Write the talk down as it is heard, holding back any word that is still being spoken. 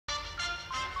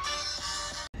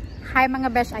Hi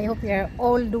mga besh, I hope you're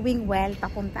all doing well.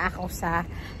 Papunta ako sa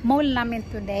mall namin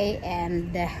today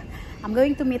and I'm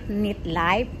going to meet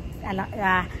Nethlife.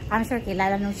 I'm sure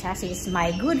kilala nyo siya. She is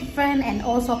my good friend and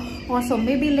also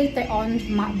maybe later on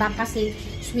baka si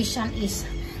Swishan is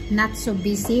not so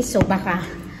busy, so baka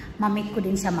mamit ko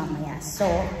din siya mamaya. So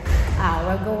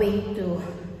we're going to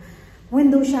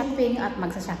window shopping at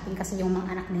magsa-shopping kasi yung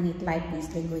mga anak ni Nethlife is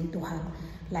they going to have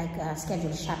like a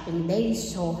scheduled shopping day.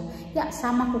 So yeah,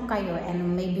 sama ko kayo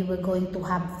and maybe we're going to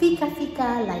have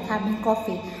fika-fika, like having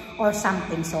coffee or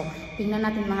something. So tingnan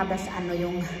natin mga besh ano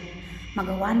yung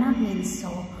magawa namin. So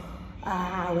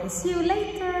we'll see you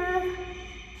later.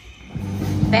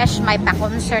 Besh, may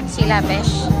pa-concert sila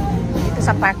besh dito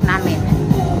sa park namin.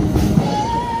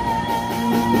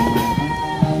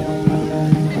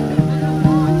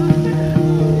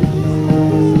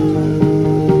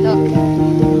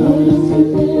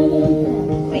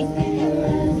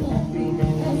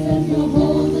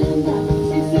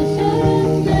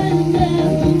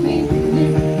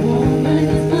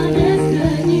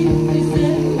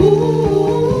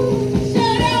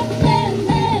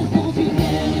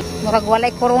 Murag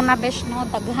walay corona besh no,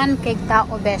 daghan kay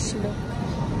tao besh lo.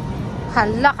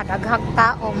 Hala kadaghag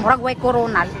tao, murag way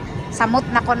corona. Samot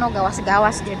na ko no,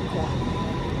 gawas-gawas jud ko.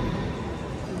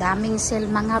 Daming sale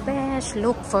mga besh,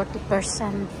 look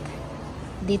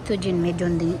 40%. Dito din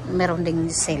meron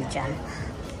ding sale diyan.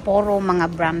 Puro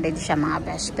mga branded siya mga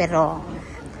besh, pero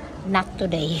not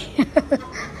today.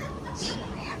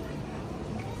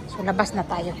 So labas na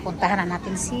tayo, puntahan na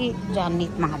natin si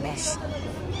Janet mga besh.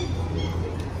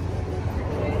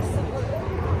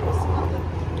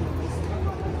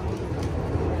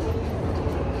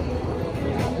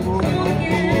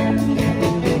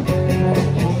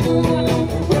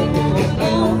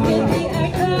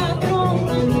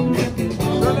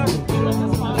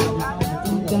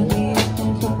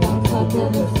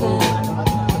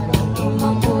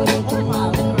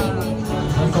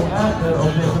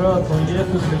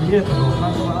 Yes.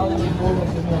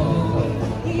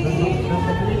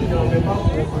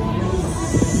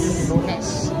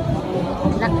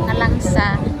 Lak na lang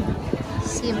sa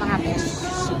si mga besh.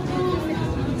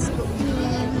 Let's go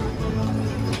in.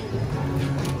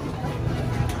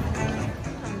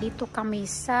 Dito kami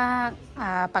sa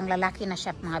panglalaki na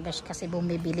shop mga besh kasi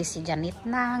bumibili si Janet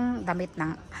ng damit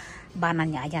ng bana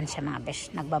niya. Ayan siya mga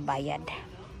besh,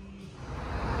 nagbabayad.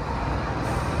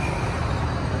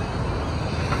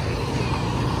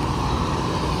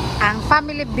 Ang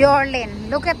family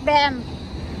Bjorlin. Look at them.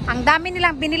 Ang dami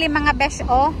nilang binili mga besh,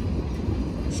 oh.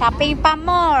 Shopping pa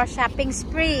more. Shopping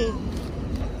spree.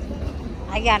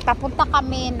 Ayan, papunta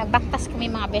kami. Nagbaktas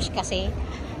kami mga besh kasi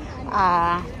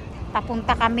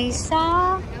papunta kami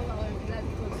sa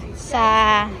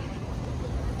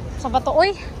bato.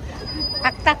 Uy,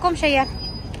 aktakom siya yan.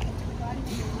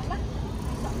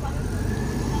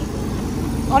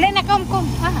 Ole na kom.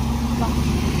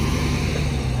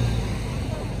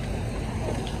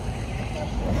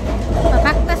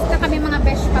 Babaktas na kami mga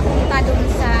besh papunta doon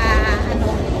sa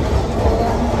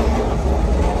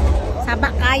sa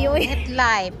Bakayo.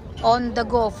 Nethlife on the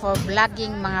go for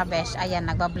vlogging mga besh. Ayan,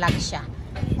 nagba-vlog siya.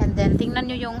 And then tingnan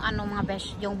nyo yung mga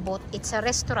besh, yung boat. It's a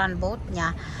restaurant boat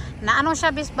niya. Na ano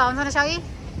siya besh ba? Unsa na siya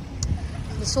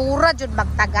isura jud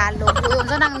magtagalog.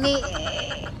 Unsa nang ni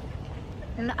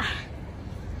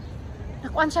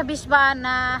nakuan siya bis ba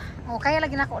na kaya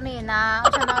lagi nako ni na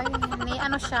unsa na ni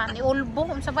ano siya ni Ulbo,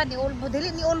 unsa ba ni Ulbo, dili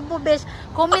ni Ulbo bes.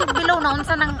 Comment below na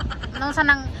unsa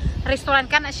nang restaurant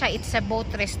kana siya. It's a boat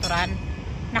restaurant.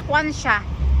 Nakuan siya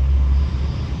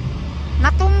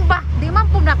natumba di man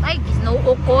po ay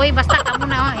gisnoo-okoy basta kamo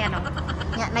na yan oh.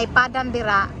 Nya naipadan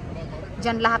dira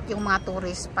diyan lahat yung mga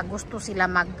tourist pag gusto sila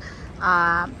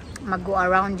mag-go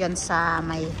around dyan sa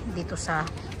may dito sa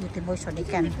Beauty Boy, so they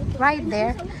can right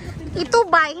there. Ito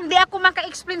ba hindi ako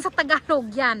maka-explain sa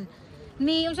Tagalog yan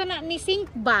ni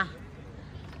sink ba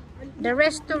the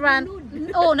restaurant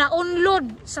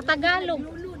naunlod sa Tagalog,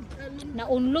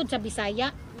 naunlod sa Bisaya,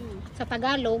 sa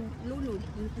Tagalog lumunod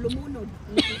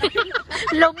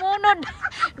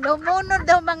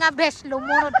daw mga besh,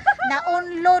 lumunod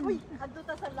naunlod.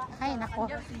 Ay nako,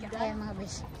 ayan mga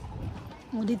besh.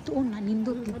 Dito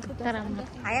nanindot dito. Tara.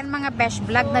 Ayan mga besh,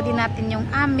 vlog na din natin yung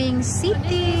aming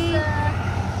city.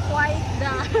 White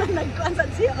da. Nagkuansan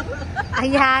siya.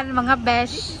 Ayan mga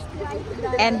besh.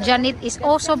 And Janet is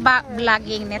also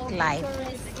vlogging Nethlife.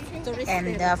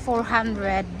 And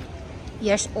 400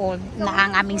 years old na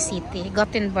ang aming city.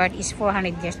 Gothenburg is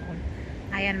 400 years old.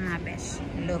 Ayan mga besh.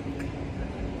 Look.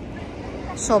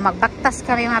 So magbaktas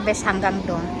kami mga besh hanggang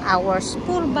doon. Our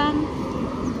school van.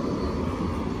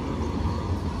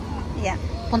 Yeah.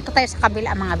 Punta tayo sa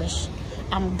kabila mga besh.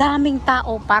 Ang daming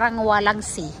tao, parang walang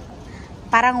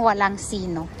parang walang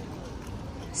sino.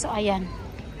 So ayan,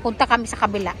 punta kami sa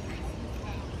kabila.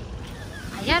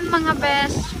 Ayan mga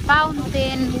besh,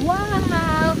 fountain.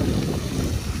 Wow!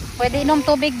 Pwede inom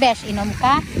tubig besh, inom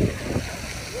ka.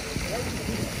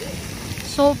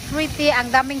 So pretty,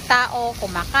 ang daming tao,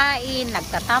 kumakain,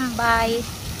 nagtatambay.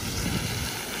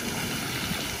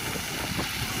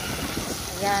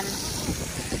 Ayan.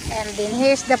 And then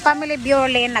here's the family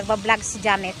violin, nagbablog si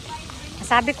Janet.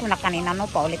 Sabi ko na kanina, no,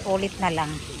 paulit-ulit na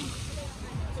lang.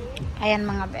 Ayan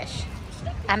mga besh.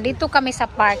 Andito kami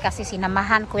sa park kasi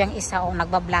sinamahan ko yung isa o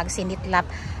nagbablog si Nethlife.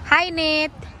 Hi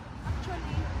Neth!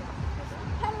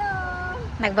 Hello!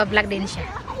 Nagbablog din siya.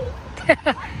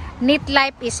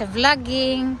 Nethlife is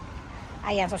vlogging.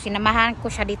 Ayan, so sinamahan ko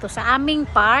siya dito sa aming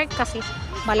park kasi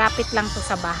malapit lang to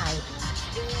sa bahay.